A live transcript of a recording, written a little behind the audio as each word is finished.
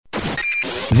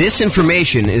This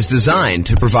information is designed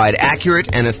to provide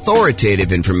accurate and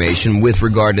authoritative information with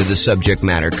regard to the subject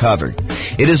matter covered.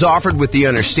 It is offered with the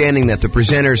understanding that the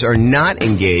presenters are not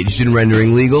engaged in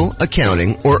rendering legal,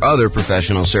 accounting, or other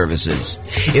professional services.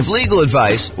 If legal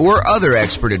advice or other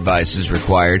expert advice is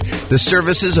required, the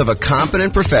services of a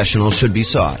competent professional should be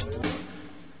sought.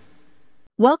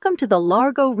 Welcome to the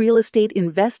Largo Real Estate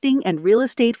Investing and Real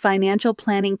Estate Financial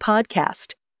Planning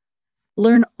Podcast.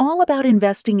 Learn all about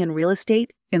investing in real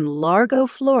estate in Largo,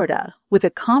 Florida, with a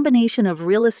combination of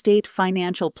real estate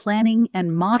financial planning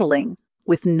and modeling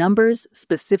with numbers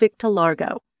specific to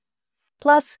Largo.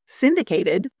 Plus,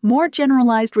 syndicated, more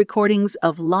generalized recordings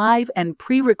of live and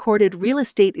pre-recorded real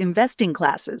estate investing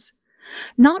classes,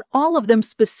 not all of them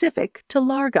specific to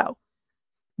Largo.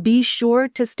 Be sure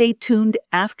to stay tuned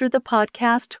after the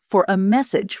podcast for a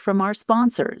message from our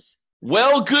sponsors.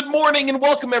 Well, good morning and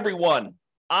welcome, everyone.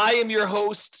 I am your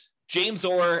host, James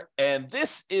Orr, and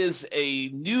this is a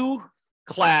new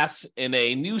class in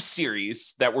a new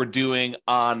series that we're doing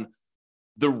on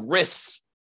the risks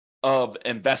of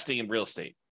investing in real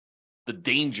estate, the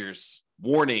dangers,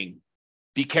 warning,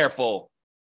 be careful,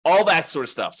 all that sort of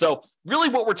stuff. So really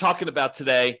what we're talking about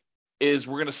today is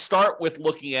we're going to start with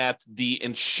looking at the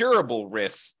insurable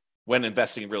risks when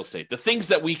investing in real estate, the things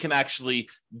that we can actually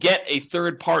get a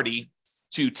third party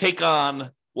to take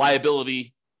on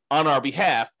liability on our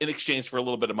behalf in exchange for a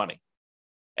little bit of money.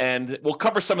 And we'll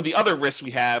cover some of the other risks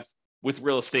we have with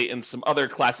real estate in some other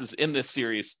classes in this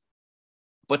series.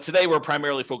 But today we're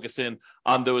primarily focused in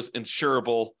on those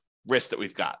insurable risks that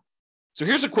we've got. So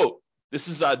here's a quote. This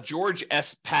is George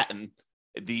S. Patton,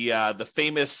 the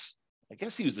famous, I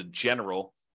guess he was a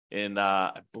general in,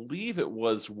 I believe it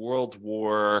was World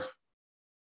War,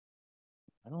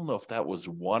 I don't know if that was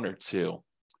one or two.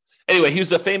 Anyway, he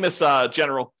was a famous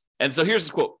general. And so here's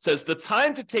the quote. It says, "The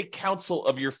time to take counsel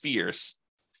of your fears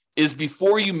is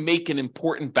before you make an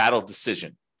important battle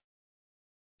decision.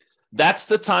 That's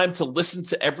the time to listen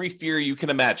to every fear you can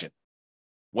imagine.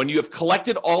 When you have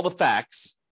collected all the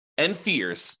facts and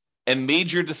fears and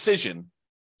made your decision,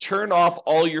 turn off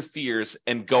all your fears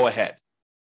and go ahead."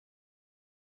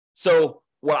 So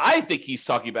what I think he's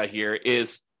talking about here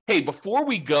is, hey, before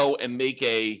we go and make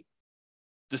a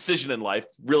decision in life,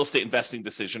 real estate investing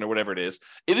decision or whatever it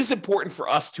is important for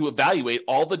us to evaluate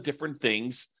all the different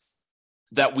things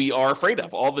that we are afraid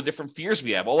of, all the different fears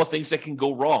we have, all the things that can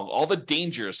go wrong, all the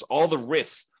dangers, all the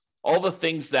risks, all the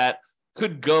things that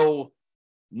could go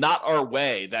not our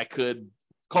way, that could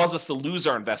cause us to lose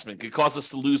our investment, could cause us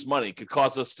to lose money, could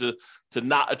cause us to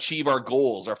not achieve our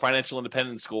goals, our financial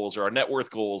independence goals, or our net worth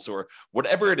goals, or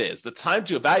whatever it is. The time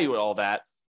to evaluate all that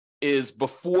is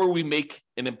before we make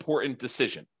an important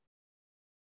decision,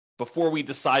 before we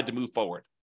decide to move forward.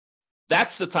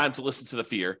 That's the time to listen to the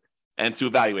fear and to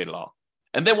evaluate it all.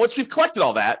 And then once we've collected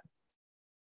all that,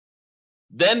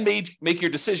 then make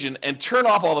your decision and turn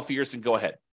off all the fears and go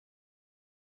ahead.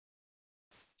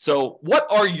 So what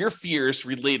are your fears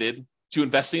related to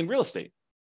investing in real estate?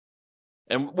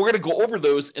 And we're going to go over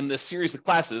those in this series of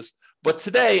classes. But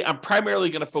today, I'm primarily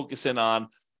going to focus in on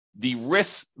the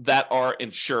risks that are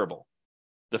insurable,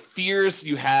 the fears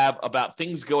you have about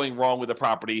things going wrong with a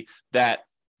property that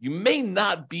you may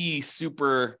not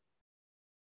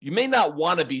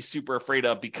want to be super afraid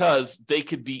of because they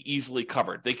could be easily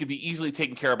covered. They could be easily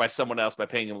taken care of by someone else by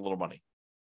paying them a little money.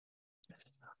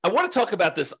 I want to talk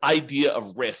about this idea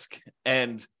of risk,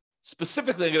 and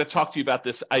specifically, I'm going to talk to you about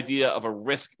this idea of a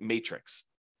risk matrix.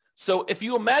 So if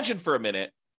you imagine for a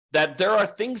minute that there are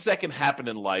things that can happen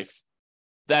in life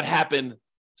that happen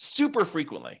super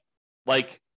frequently,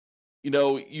 like,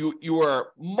 you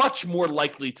are much more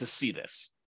likely to see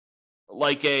this,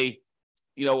 like an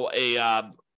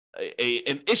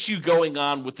issue going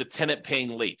on with the tenant paying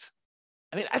late.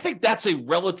 I mean, I think that's a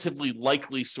relatively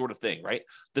likely sort of thing, right?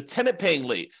 The tenant paying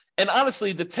late. And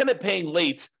honestly, the tenant paying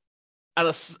late on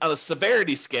a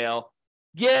severity scale,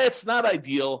 yeah, it's not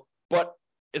ideal, but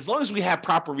as long as we have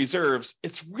proper reserves,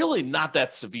 it's really not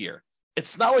that severe.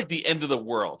 It's not like the end of the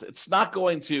world. It's not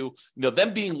going to,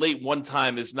 them being late one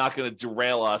time is not going to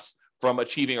derail us from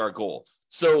achieving our goal.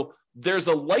 So there's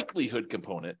a likelihood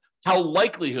component, how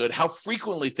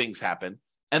frequently things happen,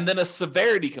 and then a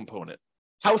severity component,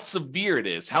 how severe it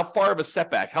is, how far of a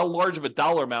setback, how large of a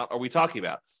dollar amount are we talking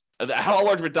about, how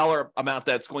large of a dollar amount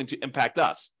that's going to impact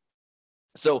us.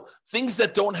 So things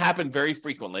that don't happen very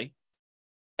frequently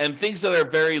and things that are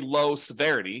very low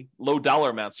severity, low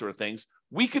dollar amount sort of things,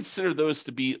 we consider those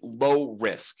to be low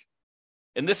risk.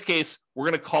 In this case, we're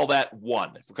going to call that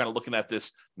 1. If we're kind of looking at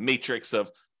this matrix of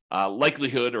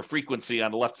likelihood or frequency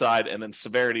on the left side and then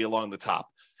severity along the top.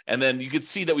 And then you can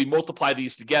see that we multiply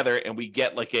these together and we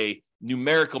get like a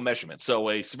numerical measurement. So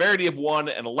a severity of 1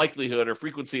 and a likelihood or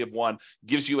frequency of 1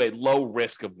 gives you a low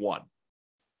risk of 1.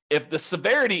 If the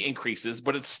severity increases,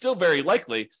 but it's still very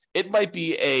likely, it might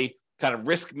be a kind of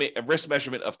risk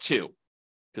measurement of 2,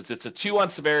 because it's a 2 on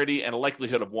severity and a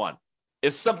likelihood of 1.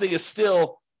 If something is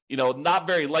still, not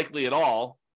very likely at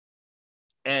all,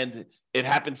 and it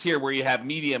happens here where you have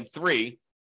medium 3,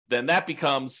 then that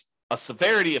becomes a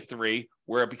severity of 3,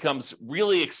 where it becomes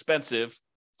really expensive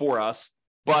for us,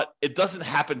 but it doesn't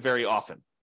happen very often.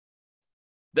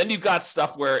 Then you've got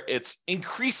stuff where it's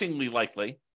increasingly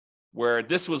likely, where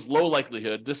this was low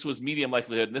likelihood, this was medium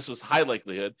likelihood, and this was high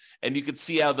likelihood, and you can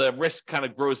see how the risk kind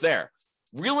of grows there.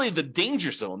 Really, the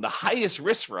danger zone, the highest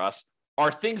risk for us,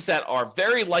 are things that are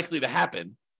very likely to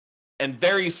happen and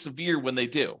very severe when they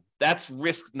do. That's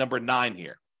risk number 9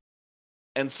 here.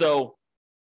 And so,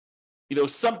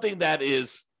 something that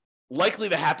is likely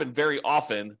to happen very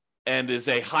often and is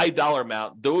a high dollar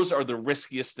amount, those are the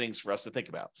riskiest things for us to think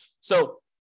about. So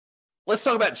let's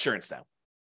talk about insurance now.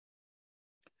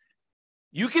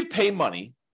 You could pay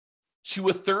money to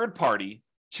a third party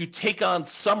to take on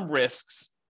some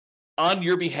risks on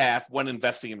your behalf when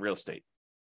investing in real estate.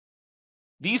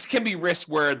 These can be risks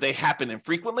where they happen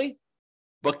infrequently,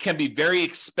 but can be very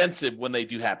expensive when they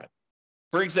do happen.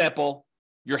 For example,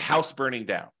 your house burning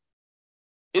down.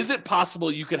 Is it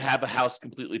possible you could have a house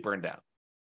completely burned down?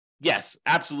 Yes,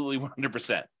 absolutely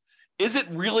 100%. Is it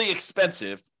really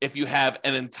expensive if you have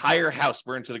an entire house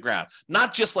burned to the ground?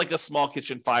 Not just like a small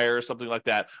kitchen fire or something like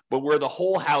that, but where the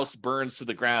whole house burns to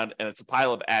the ground and it's a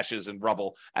pile of ashes and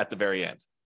rubble at the very end.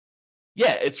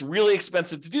 Yeah, it's really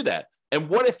expensive to do that. And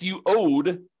what if you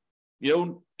owed,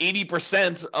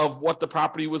 80% of what the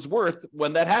property was worth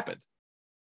when that happened?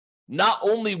 Not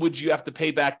only would you have to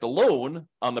pay back the loan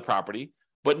on the property,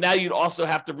 but now you'd also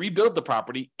have to rebuild the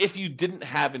property if you didn't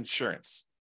have insurance.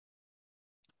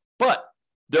 But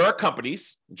there are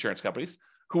companies, insurance companies,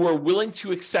 who are willing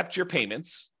to accept your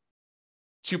payments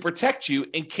to protect you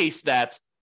in case that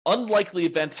unlikely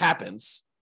event happens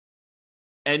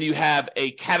and you have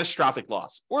a catastrophic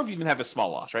loss, or if you even have a small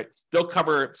loss, right? They'll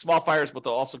cover small fires, but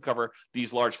they'll also cover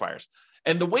these large fires.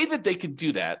 And the way that they can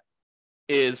do that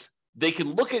is they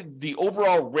can look at the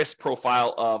overall risk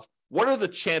profile of what are the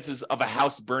chances of a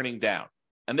house burning down?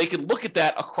 And they can look at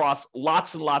that across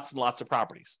lots and lots and lots of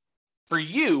properties. For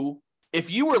you,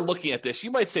 if you were looking at this,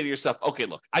 you might say to yourself, okay,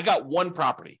 look, I got one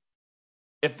property.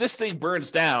 If this thing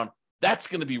burns down, that's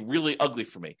going to be really ugly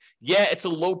for me. Yeah, it's a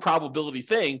low probability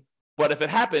thing, but if it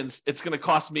happens, it's going to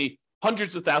cost me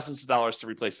hundreds of thousands of dollars to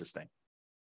replace this thing.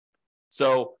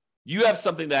 So you have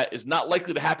something that is not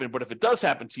likely to happen, but if it does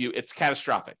happen to you, it's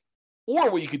catastrophic.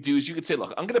 Or what you could do is you could say,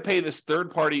 look, I'm going to pay this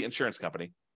third-party insurance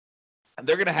company, and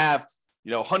they're going to have,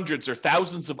 hundreds or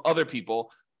thousands of other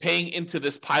people paying into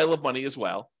this pile of money as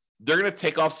well. They're going to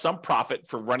take off some profit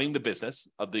for running the business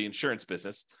of the insurance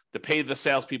business, to pay the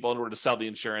salespeople in order to sell the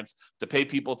insurance, to pay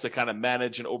people to kind of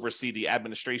manage and oversee the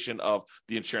administration of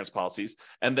the insurance policies,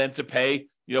 and then to pay,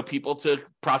 people to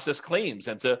process claims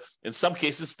and to, in some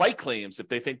cases, fight claims if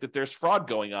they think that there's fraud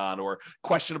going on or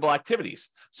questionable activities.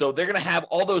 So they're going to have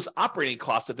all those operating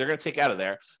costs that they're going to take out of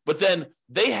there. But then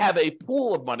they have a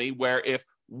pool of money where if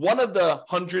one of the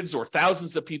hundreds or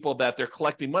thousands of people that they're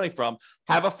collecting money from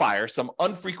have a fire, some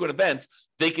infrequent events,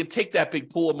 they can take that big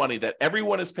pool of money that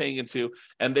everyone is paying into,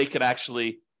 and they could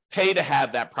actually pay to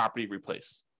have that property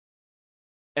replaced.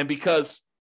 And because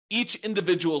each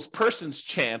individual's person's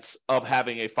chance of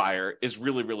having a fire is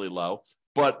really, really low,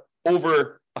 but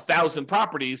over 1,000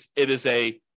 properties, it is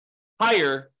a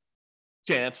higher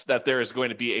chance that there is going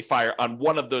to be a fire on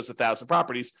one of those 1,000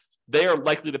 properties. They are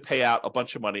likely to pay out a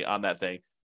bunch of money on that thing.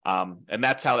 And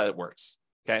that's how that works.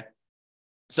 Okay.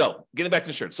 So getting back to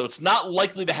insurance. So it's not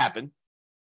likely to happen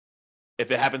if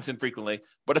it happens infrequently,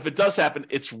 but if it does happen,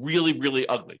 it's really, really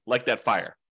ugly, like that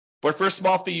fire. But for a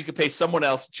small fee, you can pay someone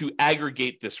else to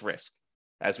aggregate this risk,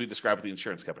 as we described with the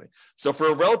insurance company. So for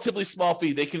a relatively small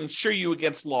fee, they can insure you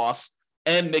against loss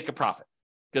and make a profit,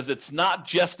 because it's not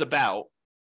just about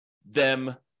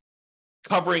them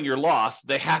covering your loss.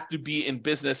 They have to be in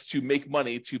business to make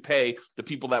money to pay the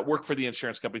people that work for the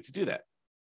insurance company to do that.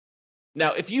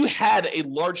 Now, if you had a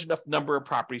large enough number of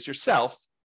properties yourself,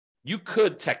 you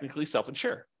could technically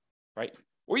self-insure, right?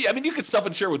 Or you could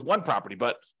self-insure with one property,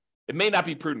 but it may not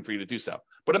be prudent for you to do so.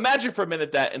 But imagine for a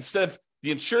minute that instead of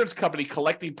the insurance company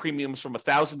collecting premiums from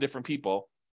 1,000 different people,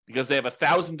 because they have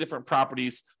 1,000 different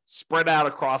properties spread out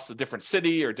across a different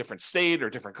city or different state or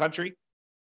different country,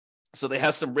 so they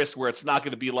have some risk where it's not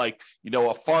going to be like,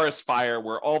 a forest fire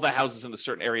where all the houses in a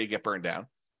certain area get burned down.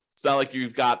 It's not like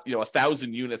you've got,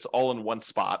 1,000 units all in one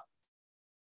spot.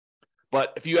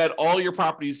 But if you had all your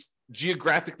properties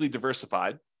geographically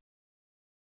diversified,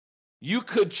 you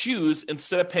could choose,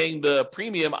 instead of paying the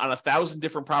premium on 1,000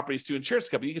 different properties to insurance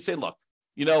company, you can say, look,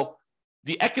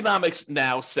 the economics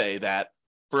now say that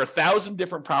for 1,000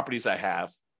 different properties I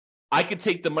have, I could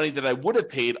take the money that I would have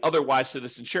paid otherwise to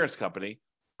this insurance company.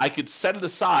 I could set it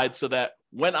aside so that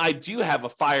when I do have a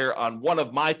fire on one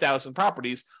of my 1,000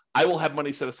 properties, I will have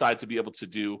money set aside to be able to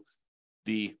do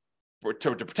to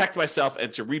protect myself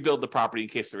and to rebuild the property in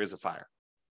case there is a fire.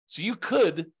 So you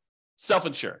could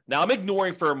self-insure. Now, I'm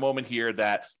ignoring for a moment here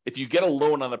that if you get a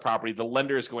loan on the property, the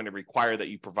lender is going to require that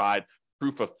you provide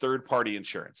proof of third-party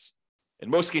insurance. In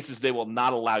most cases, they will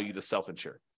not allow you to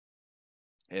self-insure.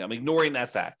 And I'm ignoring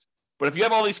that fact. But if you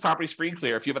have all these properties free and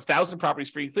clear, if you have 1,000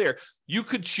 properties free and clear, you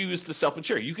could choose to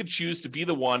self-insure. You could choose to be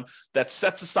the one that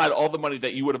sets aside all the money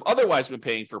that you would have otherwise been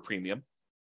paying for premium,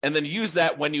 and then use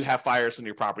that when you have fires in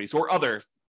your properties or other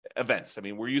events. I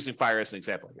mean, we're using fire as an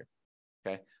example here.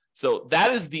 Okay. So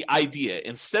that is the idea.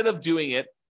 Instead of doing it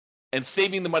and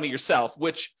saving the money yourself,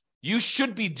 which you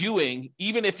should be doing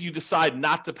even if you decide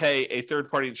not to pay a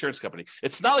third-party insurance company.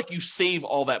 It's not like you save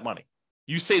all that money.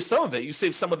 You save some of it. You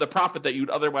save some of the profit that you'd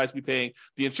otherwise be paying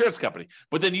the insurance company.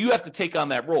 But then you have to take on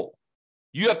that role.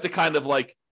 You have to kind of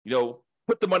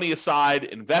put the money aside,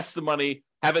 invest the money,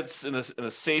 have it in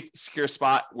a safe, secure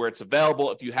spot where it's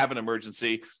available if you have an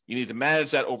emergency. You need to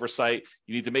manage that oversight.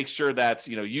 You need to make sure that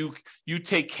you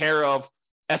take care of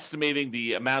estimating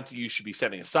the amount that you should be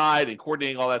setting aside and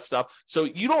coordinating all that stuff. So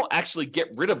you don't actually get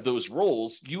rid of those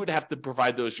roles. You would have to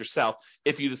provide those yourself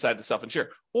if you decide to self-insure.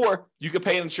 Or you could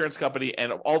pay an insurance company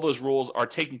and all those roles are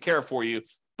taken care of for you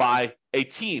by a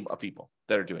team of people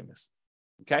that are doing this.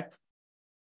 Okay?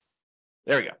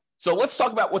 There we go. So let's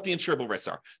talk about what the insurable risks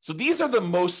are. So these are the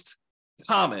most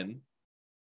common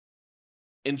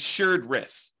insured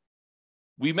risks.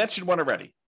 We mentioned one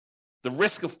already, the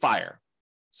risk of fire.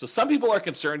 So some people are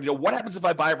concerned, what happens if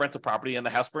I buy a rental property and the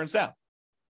house burns down?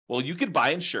 Well, you could buy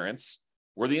insurance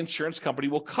where the insurance company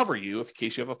will cover you in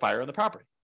case you have a fire on the property.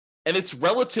 And it's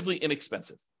relatively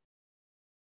inexpensive.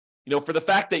 For the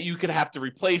fact that you could have to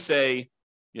replace a,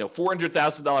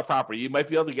 $400,000 property, you might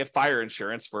be able to get fire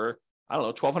insurance for,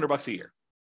 $1,200 a year.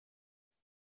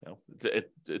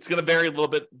 It's going to vary a little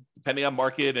bit depending on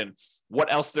market and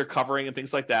what else they're covering and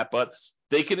things like that. But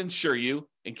they can insure you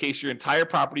in case your entire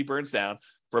property burns down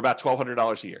for about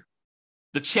 $1,200 a year.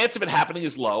 The chance of it happening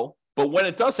is low, but when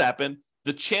it does happen,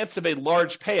 the chance of a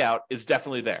large payout is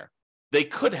definitely there. They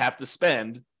could have to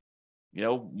spend,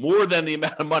 more than the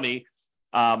amount of money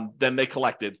than they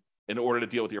collected in order to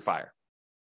deal with your fire.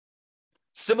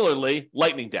 Similarly,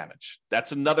 lightning damage.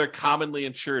 That's another commonly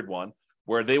insured one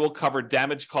where they will cover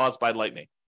damage caused by lightning.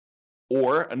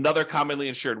 Or another commonly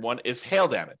insured one is hail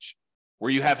damage,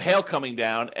 where you have hail coming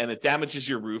down and it damages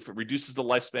your roof, it reduces the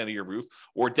lifespan of your roof,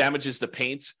 or damages the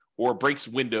paint, or breaks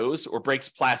windows, or breaks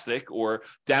plastic, or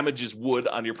damages wood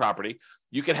on your property.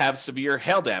 You can have severe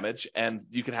hail damage, and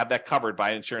you can have that covered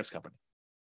by an insurance company.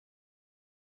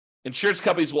 Insurance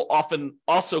companies will often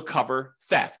also cover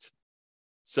theft.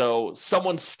 So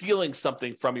someone stealing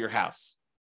something from your house,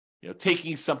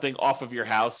 taking something off of your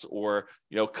house, or,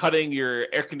 cutting your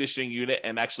air conditioning unit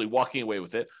and actually walking away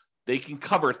with it. They can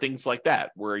cover things like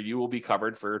that where you will be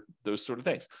covered for those sort of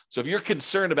things. So if you're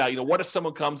concerned about, what if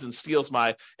someone comes and steals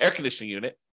my air conditioning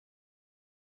unit,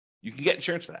 you can get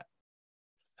insurance for that.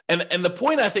 And the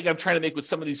point I think I'm trying to make with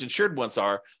some of these insured ones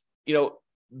are,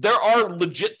 there are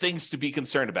legit things to be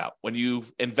concerned about when you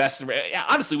invest in,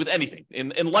 honestly, with anything.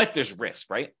 In life, there's risk,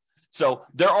 right? So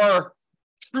there are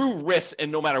true risks,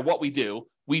 and no matter what we do,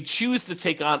 we choose to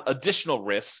take on additional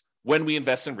risks when we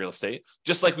invest in real estate,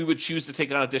 just like we would choose to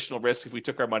take on additional risk if we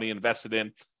took our money and invested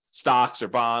in stocks or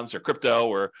bonds or crypto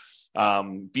or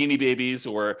Beanie Babies,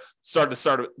 or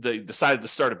decided to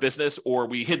start a business, or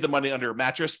we hid the money under a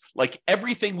mattress. Like,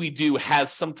 everything we do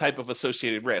has some type of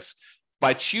associated risk.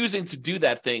 By choosing to do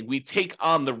that thing, we take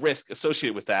on the risk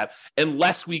associated with that,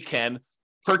 unless we can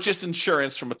purchase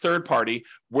insurance from a third party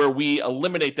where we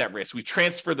eliminate that risk. We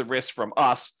transfer the risk from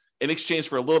us in exchange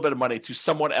for a little bit of money to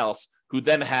someone else who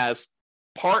then has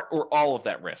part or all of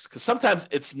that risk. Because sometimes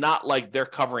it's not like they're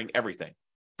covering everything.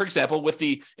 For example, with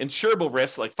the insurable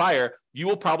risks like fire, you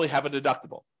will probably have a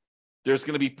deductible. There's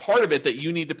going to be part of it that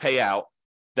you need to pay out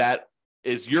that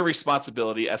is your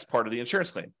responsibility as part of the insurance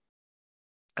claim.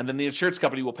 And then the insurance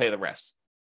company will pay the rest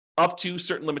up to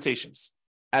certain limitations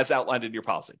as outlined in your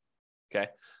policy. Okay.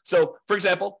 So, for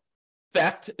example,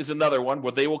 theft is another one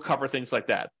where they will cover things like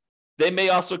that. They may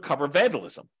also cover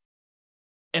vandalism.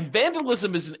 And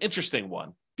vandalism is an interesting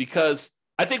one because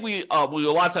I think we a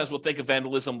lot of times we'll think of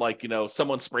vandalism like,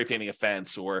 someone spray painting a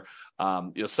fence or,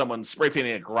 someone spray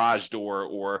painting a garage door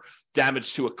or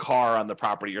damage to a car on the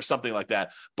property or something like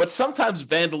that. But sometimes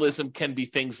vandalism can be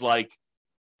things like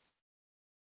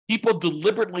people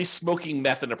deliberately smoking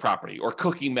meth in a property or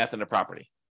cooking meth in a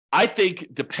property. I think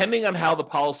depending on how the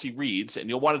policy reads, and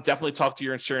you'll want to definitely talk to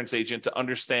your insurance agent to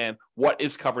understand what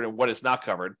is covered and what is not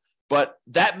covered, but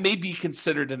that may be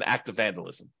considered an act of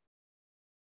vandalism.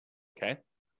 Okay,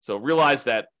 so realize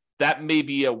that may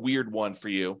be a weird one for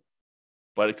you,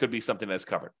 but it could be something that's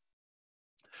covered.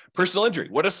 Personal injury.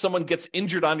 What if someone gets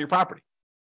injured on your property?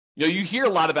 You hear a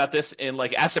lot about this in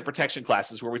like asset protection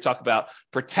classes where we talk about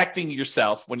protecting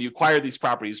yourself when you acquire these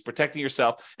properties, protecting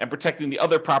yourself and protecting the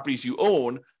other properties you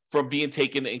own from being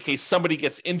taken in case somebody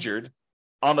gets injured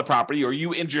on the property or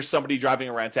you injure somebody driving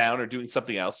around town or doing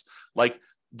something else. Like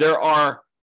there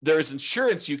is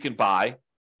insurance you can buy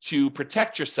to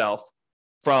protect yourself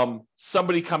from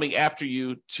somebody coming after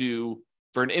you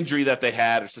for an injury that they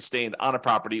had or sustained on a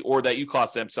property or that you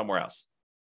caused them somewhere else.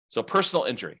 So personal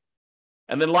injury.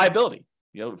 And then liability.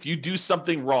 If you do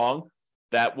something wrong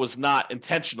that was not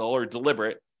intentional or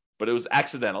deliberate, but it was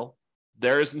accidental,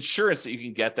 there is insurance that you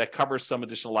can get that covers some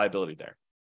additional liability there.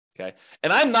 Okay.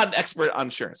 And I'm not an expert on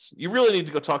insurance. You really need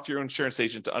to go talk to your insurance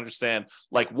agent to understand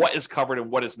like what is covered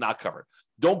and what is not covered.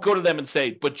 Don't go to them and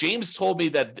say, but James told me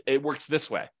that it works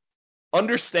this way.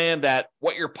 Understand that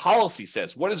what your policy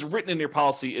says, what is written in your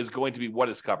policy is going to be what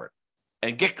is covered.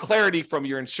 And get clarity from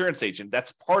your insurance agent.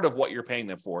 That's part of what you're paying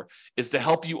them for, is to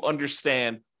help you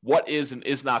understand what is and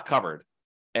is not covered.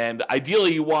 And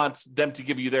ideally, you want them to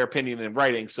give you their opinion in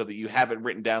writing so that you have it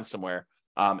written down somewhere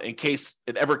in case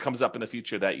it ever comes up in the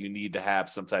future that you need to have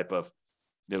some type of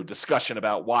discussion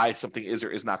about why something is or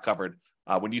is not covered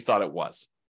when you thought it was.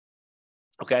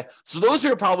 Okay, so those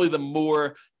are probably the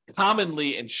more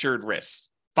commonly insured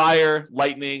risks: fire,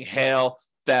 lightning, hail,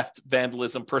 theft,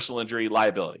 vandalism, personal injury,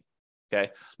 liability. Okay.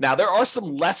 Now, there are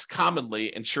some less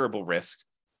commonly insurable risks.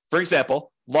 For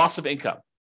example, loss of income.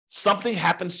 Something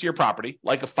happens to your property,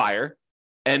 like a fire,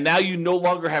 and now you no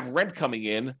longer have rent coming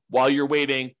in while you're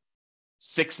waiting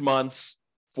 6 months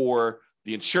for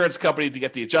the insurance company to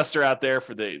get the adjuster out there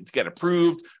to get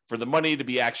approved, for the money to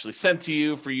be actually sent to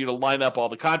you, for you to line up all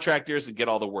the contractors and get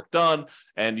all the work done.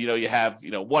 And, you have,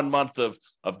 1 month of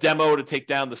demo to take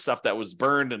down the stuff that was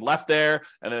burned and left there.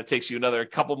 And then it takes you another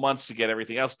couple months to get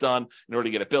everything else done in order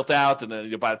to get it built out. And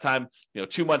then by the time,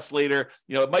 2 months later,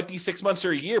 it might be 6 months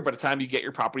or a year by the time you get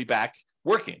your property back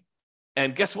working.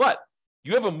 And guess what?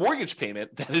 You have a mortgage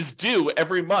payment that is due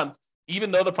every month,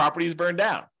 even though the property is burned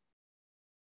down.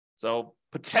 So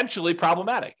potentially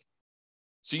problematic.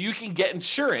 So you can get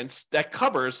insurance that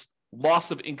covers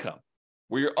loss of income,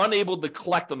 where you're unable to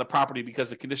collect on the property because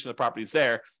the condition of the property is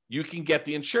there. You can get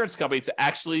the insurance company to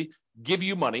actually give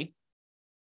you money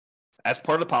as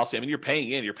part of the policy. I mean, you're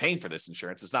paying for this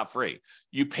insurance. It's not free.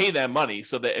 You pay them money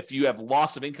so that if you have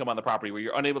loss of income on the property where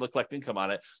you're unable to collect income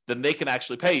on it, then they can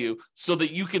actually pay you so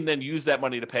that you can then use that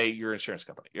money to pay your insurance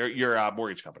company, your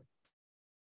mortgage company,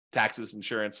 taxes,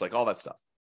 insurance, like all that stuff.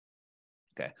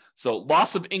 Okay, so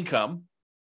loss of income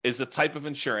is a type of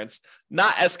insurance,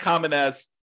 not as common as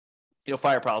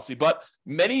fire policy, but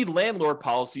many landlord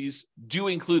policies do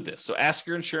include this. So ask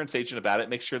your insurance agent about it.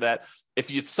 Make sure that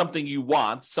if it's something you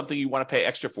want to pay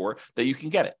extra for, that you can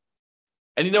get it.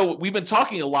 And we've been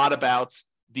talking a lot about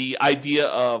the idea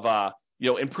of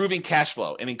improving cash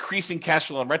flow and increasing cash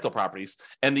flow on rental properties.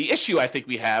 And the issue I think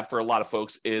we have for a lot of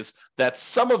folks is that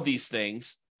some of these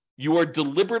things you are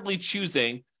deliberately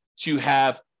choosing to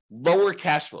have lower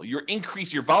cash flow.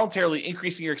 You're voluntarily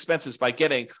increasing your expenses by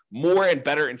getting more and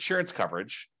better insurance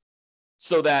coverage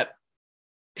so that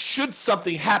should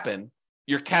something happen,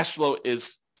 your cash flow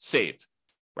is saved,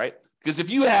 right? Because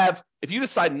if you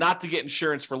decide not to get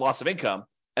insurance for loss of income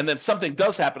and then something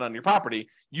does happen on your property,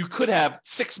 you could have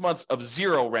 6 months of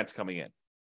zero rent coming in.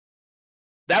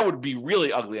 That would be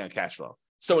really ugly on cash flow.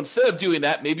 So instead of doing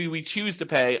that, maybe we choose to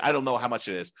pay, I don't know how much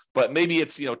it is, but maybe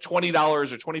it's $20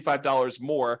 or $25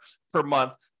 more per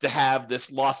month to have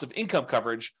this loss of income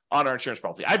coverage on our insurance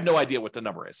policy. I have no idea what the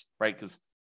number is, right? Because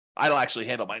I don't actually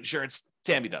handle my insurance.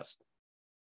 Tammy does.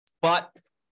 But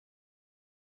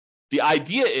the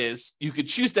idea is you could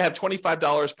choose to have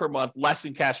 $25 per month less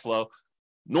in cash flow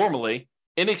normally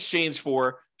in exchange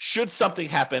for, should something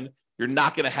happen, you're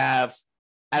not going to have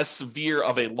as severe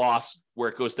of a loss where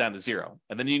it goes down to zero.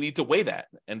 And then you need to weigh that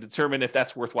and determine if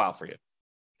that's worthwhile for you.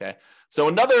 Okay. So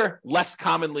another less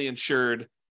commonly insured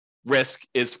risk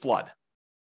is flood.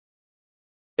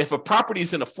 If a property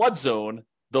is in a flood zone,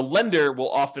 the lender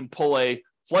will often pull a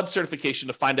flood certification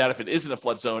to find out if it isn't a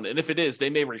flood zone. And if it is, they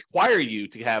may require you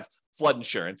to have flood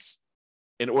insurance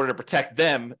in order to protect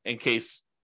them in case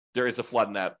there is a flood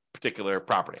in that particular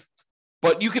property.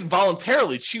 But you can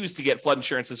voluntarily choose to get flood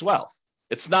insurance as well.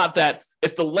 It's not that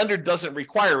if the lender doesn't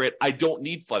require it, I don't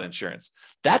need flood insurance.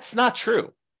 That's not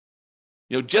true.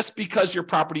 Just because your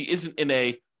property isn't in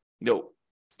a,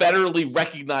 federally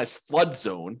recognized flood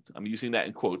zone, I'm using that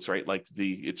in quotes, right? Like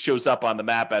it shows up on the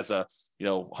map as a,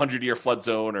 100-year flood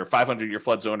zone or 500-year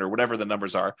flood zone or whatever the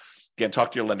numbers are. Again, talk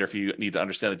to your lender if you need to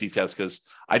understand the details, because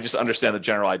I just understand the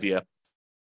general idea.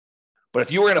 But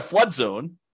if you were in a flood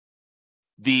zone,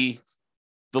 the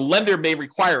lender may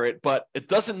require it, but it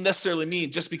doesn't necessarily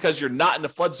mean just because you're not in the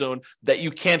flood zone that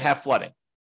you can't have flooding.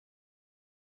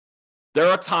 There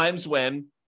are times when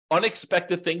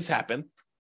unexpected things happen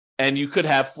and you could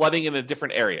have flooding in a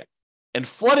different area. And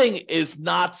flooding is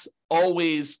not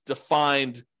always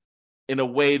defined in a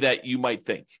way that you might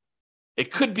think.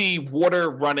 It could be water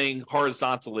running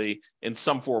horizontally in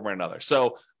some form or another.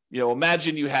 So,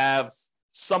 imagine you have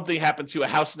something happen to a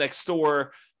house next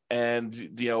door and,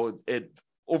 it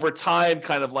over time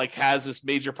kind of like has this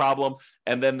major problem.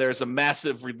 And then there's a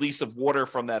massive release of water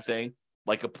from that thing,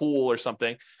 like a pool or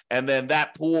something. And then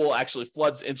that pool actually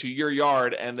floods into your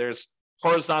yard and there's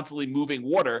horizontally moving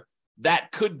water.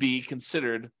 That could be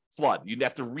considered flood. You'd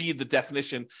have to read the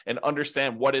definition and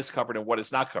understand what is covered and what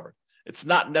is not covered. It's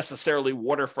not necessarily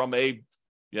water from a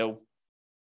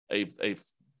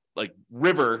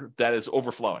river that is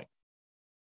overflowing.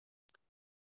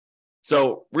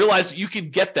 So realize you can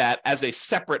get that as a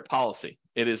separate policy.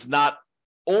 It is not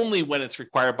only when it's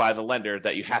required by the lender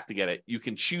that you have to get it. You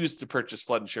can choose to purchase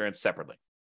flood insurance separately.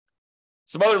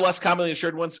 Some other less commonly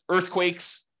insured ones,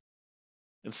 earthquakes.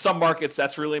 In some markets,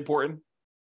 that's really important.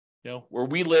 Where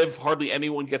we live, hardly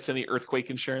anyone gets any earthquake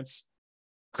insurance.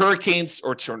 Hurricanes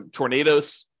or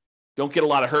tornadoes. Don't get a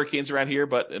lot of hurricanes around here,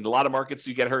 but in a lot of markets,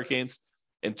 you get hurricanes.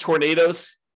 And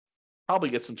tornadoes, probably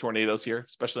get some tornadoes here,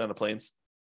 especially on the plains.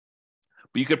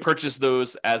 But you could purchase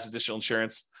those as additional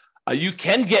insurance. You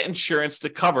can get insurance to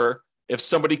cover if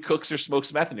somebody cooks or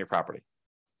smokes meth in your property.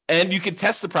 And you can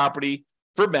test the property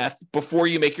for meth before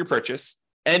you make your purchase.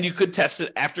 And you could test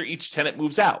it after each tenant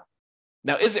moves out.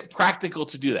 Now, is it practical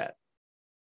to do that?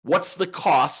 What's the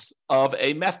cost of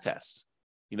a meth test?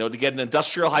 To get an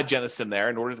industrial hygienist in there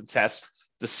in order to test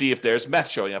to see if there's meth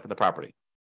showing up in the property.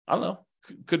 I don't know.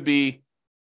 Could be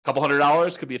a couple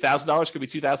 $100, could be $1,000, could be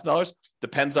 $2,000.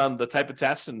 Depends on the type of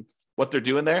test and what they're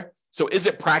doing there. So is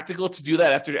it practical to do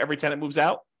that after every tenant moves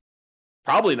out?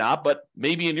 Probably not, but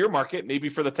maybe in your market, maybe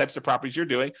for the types of properties you're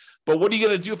doing. But what are you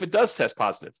going to do if it does test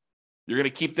positive? You're going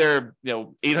to keep their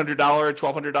 $800,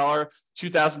 $1,200, $2,000,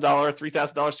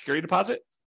 $3,000 security deposit?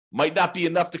 Might not be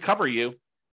enough to cover you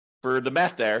for the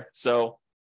meth there. So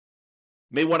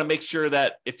may want to make sure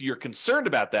that if you're concerned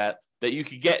about that you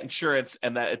can get insurance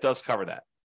and that it does cover that.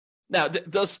 Now,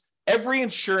 does every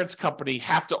insurance company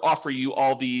have to offer you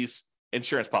all these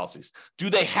insurance policies? Do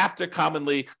they have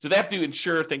to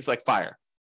insure things like fire?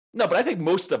 No, but I think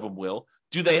most of them will.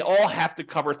 Do they all have to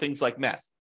cover things like meth?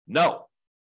 No.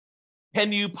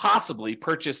 Can you possibly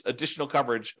purchase additional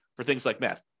coverage for things like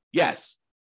meth? Yes.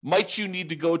 Might you need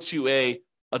to go to a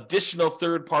additional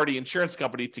third-party insurance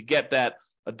company to get that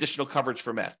additional coverage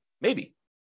for meth? Maybe.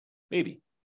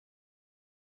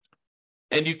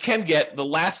 And you can get the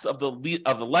last of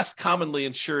the less commonly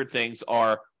insured things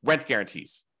are rent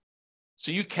guarantees.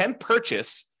 So you can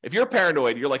purchase, if you're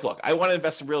paranoid, you're like, look, I want to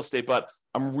invest in real estate, but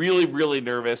I'm really, really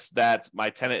nervous that my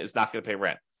tenant is not going to pay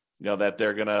rent. That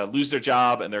they're going to lose their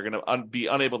job and they're going to be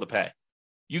unable to pay.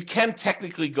 You can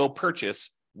technically go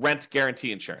purchase rent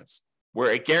guarantee insurance,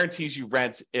 where it guarantees you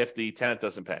rent if the tenant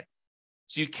doesn't pay.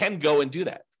 So you can go and do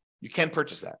that. You can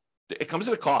purchase that. It comes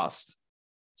at a cost.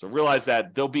 So realize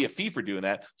that there'll be a fee for doing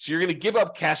that. So you're going to give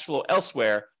up cash flow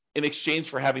elsewhere in exchange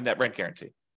for having that rent guarantee.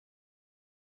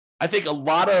 I think a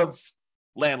lot of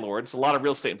landlords, a lot of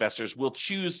real estate investors will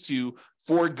choose to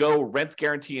forego rent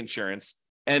guarantee insurance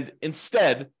and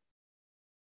instead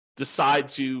decide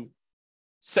to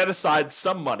set aside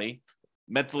some money,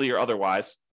 mentally or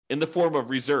otherwise, in the form of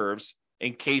reserves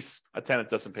in case a tenant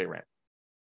doesn't pay rent.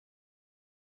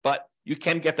 But you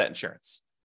can get that insurance.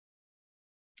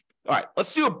 All right,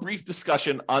 let's do a brief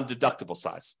discussion on deductible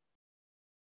size.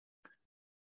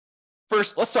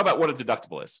 First, let's talk about what a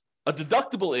deductible is. A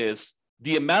deductible is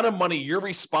the amount of money you're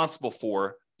responsible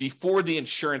for before the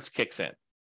insurance kicks in.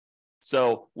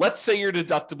 So let's say your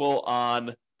deductible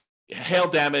on hail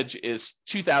damage is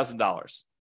 $2,000.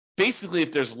 Basically,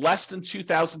 if there's less than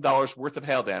 $2,000 worth of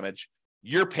hail damage,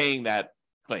 you're paying that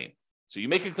claim. So you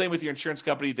make a claim with your insurance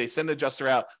company, they send an adjuster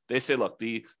out, they say, look,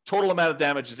 the total amount of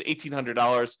damage is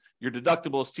 $1,800, your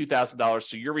deductible is $2,000,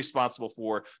 so you're responsible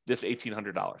for this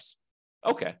 $1,800.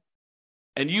 Okay.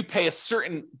 And you pay a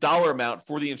certain dollar amount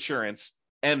for the insurance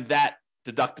and that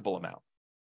deductible amount.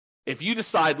 If you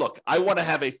decide, look, I want to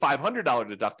have a $500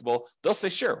 deductible, they'll say,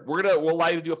 sure, we'll allow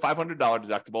you to do a $500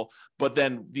 deductible, but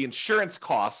then the insurance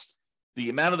cost, the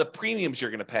amount of the premiums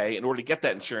you're going to pay in order to get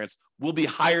that insurance will be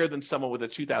higher than someone with a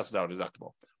 $2,000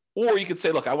 deductible. Or you could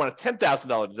say, look, I want a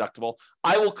 $10,000 deductible.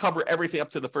 I will cover everything up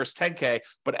to the first $10K,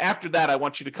 but after that, I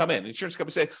want you to come in. Insurance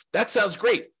companies say, that sounds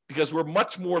great because we're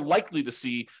much more likely to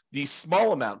see these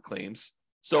small amount claims.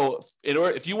 So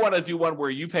if you want to do one where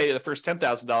you pay the first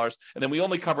 $10,000 and then we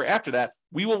only cover after that,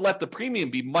 we will let the premium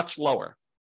be much lower.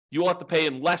 You will have to pay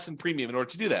in less in premium in order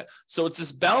to do that. So it's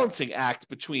this balancing act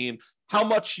between how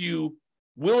much you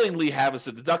willingly have as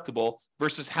a deductible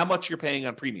versus how much you're paying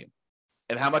on premium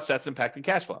and how much that's impacting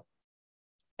cash flow.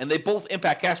 And they both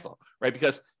impact cash flow, right?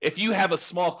 Because if you have a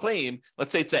small claim,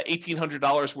 let's say it's that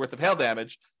 $1,800 worth of hail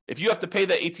damage, if you have to pay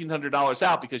that $1,800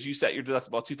 out because you set your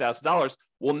deductible at $2,000,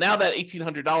 well, now that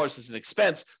 $1,800 is an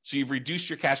expense, so you've reduced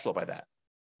your cash flow by that.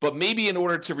 But maybe in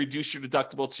order to reduce your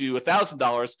deductible to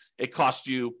 $1,000, it costs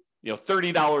you,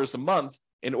 $30 a month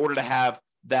in order to have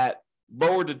that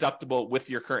lower deductible with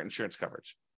your current insurance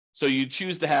coverage. So you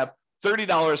choose to have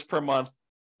 $30 per month,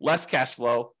 less cash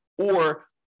flow, or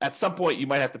at some point you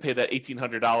might have to pay that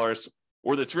 $1,800,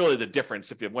 or that's really the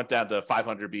difference. If it went down to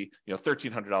 $500, be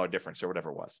 $1,300 difference or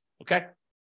whatever it was. Okay.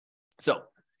 So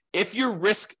if your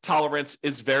risk tolerance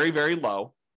is very, very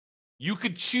low, you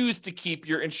could choose to keep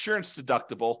your insurance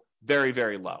deductible very,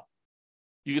 very low.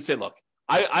 You could say, look,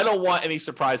 I don't want any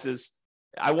surprises.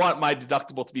 I want my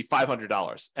deductible to be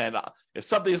 $500. And if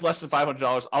something is less than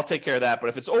 $500, I'll take care of that. But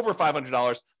if it's over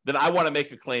 $500, then I want to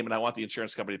make a claim and I want the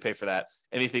insurance company to pay for that,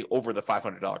 anything over the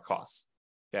 $500 costs.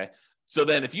 Okay. So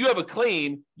then if you have a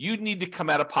claim, you need to come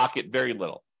out of pocket very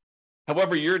little.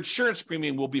 However, your insurance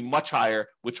premium will be much higher,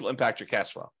 which will impact your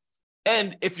cash flow.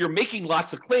 And if you're making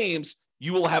lots of claims,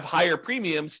 you will have higher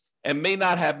premiums and may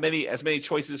not have as many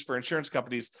choices for insurance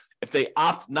companies if they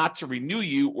opt not to renew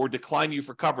you or decline you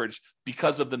for coverage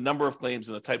because of the number of claims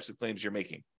and the types of claims you're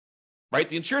making, right?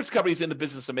 The insurance company is in the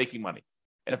business of making money.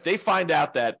 And if they find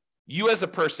out that you as a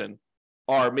person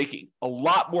are making a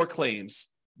lot more claims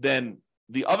than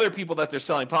the other people that they're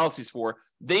selling policies for,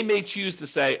 they may choose to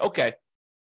say, okay,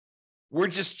 we're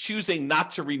just choosing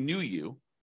not to renew you.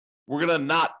 We're going to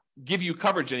not give you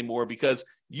coverage anymore because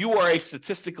you are a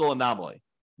statistical anomaly.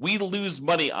 We lose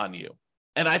money on you.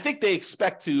 And I think they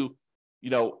expect to,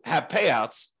 have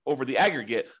payouts over the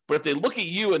aggregate. But if they look at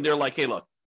you and they're like, hey, look,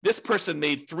 this person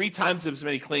made 3 times as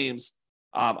many claims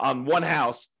on one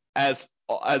house as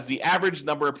the average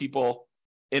number of people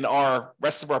in our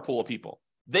rest of our pool of people,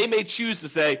 they may choose to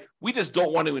say, we just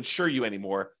don't want to insure you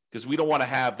anymore because we don't want to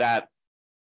have that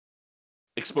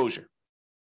exposure.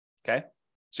 Okay.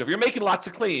 So if you're making lots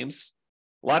of claims,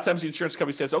 a lot of times the insurance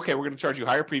company says, okay, we're going to charge you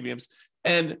higher premiums.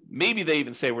 And maybe they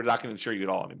even say, we're not going to insure you at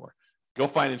all anymore. Go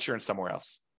find insurance somewhere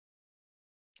else.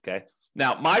 Okay.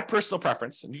 Now, my personal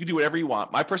preference, and you can do whatever you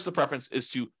want, my personal preference is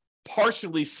to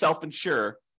partially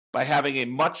self-insure by having a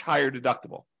much higher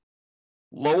deductible,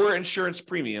 lower insurance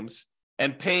premiums,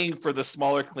 and paying for the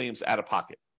smaller claims out of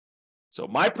pocket. So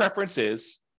my preference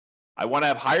is I want to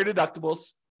have higher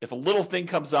deductibles. If a little thing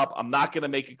comes up, I'm not going to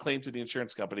make a claim to the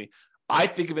insurance company. I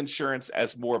think of insurance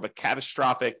as more of a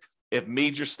catastrophic. If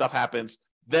major stuff happens,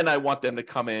 then I want them to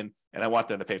come in and I want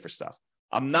them to pay for stuff.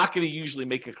 I'm not going to usually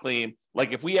make a claim.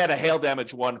 Like if we had a hail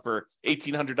damage one for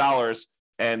 $1,800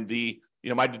 and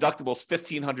my deductible is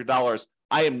 $1,500,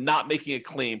 I am not making a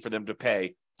claim for them to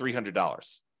pay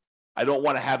 $300. I don't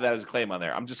want to have that as a claim on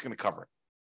there. I'm just going to cover it.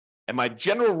 And my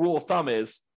general rule of thumb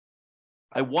is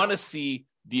I want to see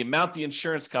the amount the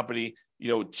insurance company,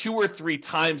 2 or 3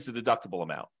 times the deductible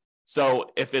amount. So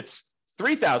if it's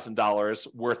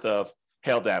 $3,000 worth of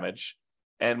hail damage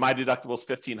and my deductible is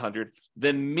 $1,500,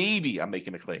 then maybe I'm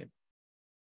making a claim.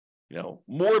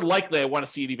 More likely I want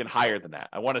to see it even higher than that.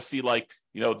 I want to see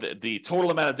the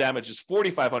total amount of damage is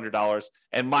 $4,500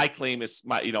 and my claim is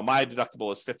my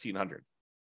deductible is $1,500.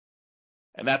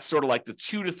 And that's sort of like the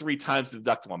 2 to 3 times the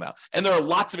deductible amount. And there are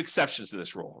lots of exceptions to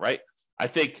this rule, right? I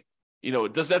think,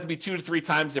 it doesn't have to be 2 to 3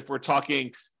 times if we're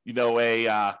talking,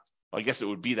 I guess it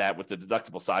would be that with the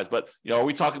deductible size, but, are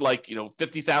we talking like,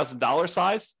 $50,000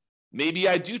 size? Maybe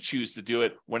I do choose to do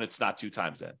it when it's not 2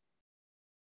 times in.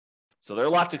 So there are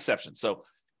lots of exceptions. So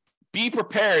be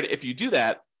prepared if you do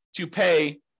that to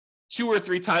pay 2 or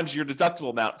 3 times your deductible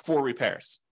amount for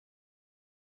repairs.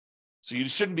 So you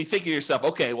shouldn't be thinking to yourself,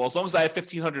 okay, well, as long as I have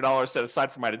 $1,500 set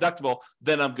aside for my deductible,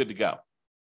 then I'm good to go.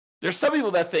 There's some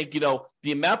people that think,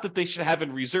 the amount that they should have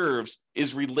in reserves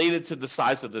is related to the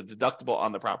size of the deductible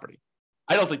on the property.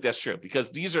 I don't think that's true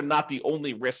because these are not the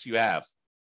only risks you have.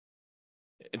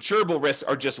 Insurable risks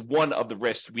are just one of the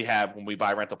risks we have when we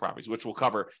buy rental properties, which we'll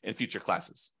cover in future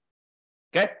classes.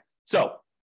 Okay, so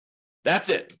that's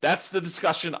it. That's the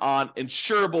discussion on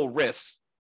insurable risks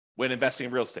when investing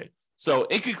in real estate. So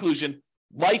in conclusion,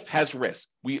 life has risk.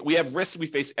 We have risks we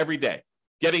face every day.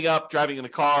 Getting up, driving in the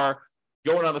car,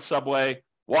 going on the subway,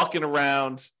 walking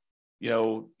around,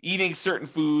 eating certain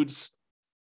foods,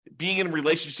 being in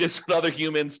relationships with other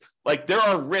humans. Like there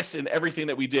are risks in everything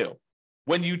that we do.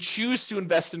 When you choose to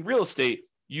invest in real estate,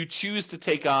 you choose to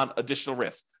take on additional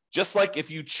risk. Just like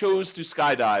if you chose to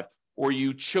skydive or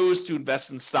you chose to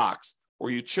invest in stocks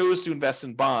or you chose to invest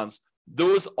in bonds,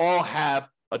 those all have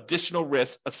additional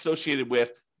risks associated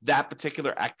with that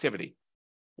particular activity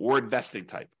or investing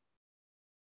type.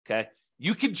 Okay?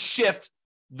 You can shift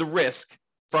the risk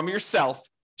from yourself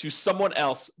to someone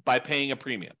else by paying a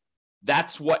premium.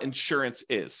 That's what insurance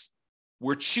is.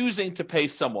 We're choosing to pay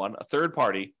someone, a third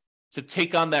party, to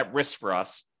take on that risk for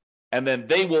us, and then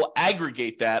they will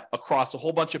aggregate that across a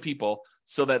whole bunch of people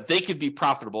so that they can be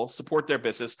profitable, support their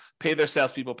business, pay their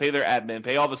salespeople, pay their admin,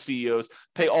 pay all the CEOs,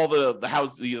 pay all the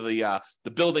house, the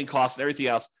building costs and everything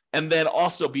else, and then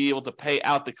also be able to pay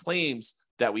out the claims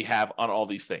that we have on all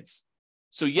these things.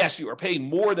 So yes, you are paying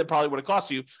more than probably what it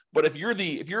costs you, but if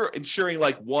you're insuring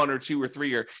like 1 or 2 or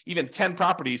 3 or even 10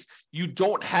 properties, you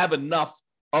don't have enough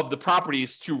of the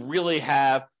properties to really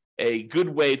have a good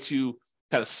way to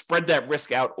kind of spread that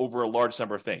risk out over a large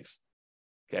number of things.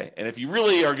 Okay. And if you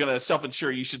really are going to self-insure,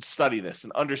 you should study this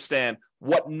and understand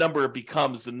what number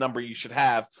becomes the number you should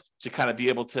have to kind of be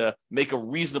able to make a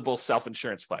reasonable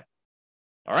self-insurance play.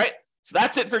 All right. So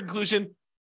that's it for conclusion.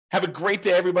 Have a great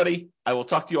day, everybody. I will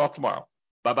talk to you all tomorrow.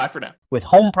 Bye-bye for now. With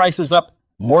home prices up,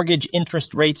 mortgage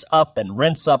interest rates up, and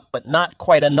rents up, but not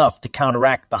quite enough to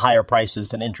counteract the higher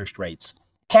prices and interest rates,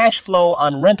 cash flow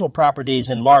on rental properties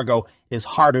in Largo is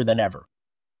harder than ever.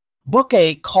 Book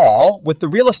a call with the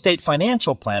Real Estate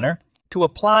Financial Planner to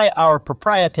apply our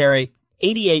proprietary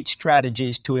 88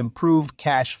 strategies to improve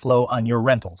cash flow on your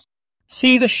rentals.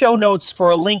 See the show notes for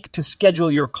a link to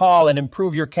schedule your call and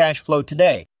improve your cash flow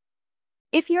today.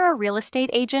 If you're a real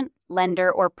estate agent,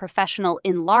 lender, or professional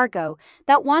in Largo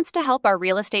that wants to help our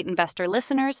real estate investor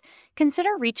listeners,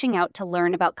 consider reaching out to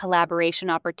learn about collaboration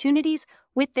opportunities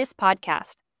with this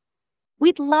podcast.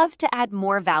 We'd love to add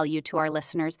more value to our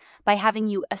listeners by having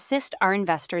you assist our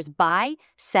investors buy,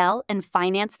 sell, and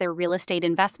finance their real estate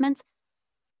investments.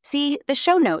 See the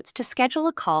show notes to schedule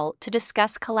a call to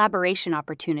discuss collaboration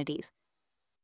opportunities.